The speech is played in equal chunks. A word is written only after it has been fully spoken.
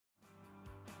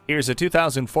Here's a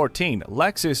 2014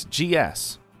 Lexus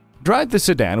GS. Drive the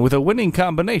sedan with a winning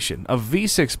combination of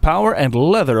V6 power and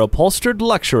leather-upholstered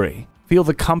luxury. Feel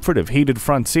the comfort of heated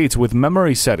front seats with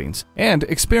memory settings and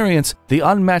experience the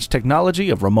unmatched technology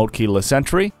of remote keyless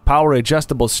entry,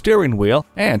 power-adjustable steering wheel,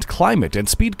 and climate and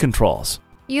speed controls.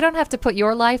 You don't have to put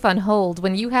your life on hold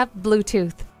when you have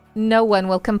Bluetooth. No one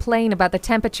will complain about the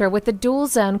temperature with the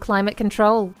dual-zone climate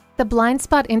control. The blind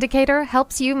spot indicator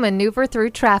helps you maneuver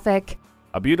through traffic.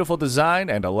 A beautiful design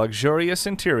and a luxurious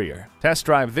interior. Test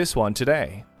drive this one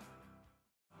today.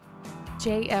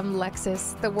 JM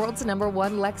Lexus, the world's #1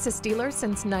 Lexus dealer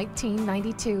since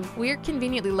 1992. We're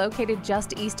conveniently located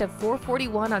just east of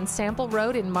 441 on Sample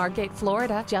Road in Margate,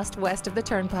 Florida, just west of the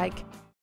Turnpike.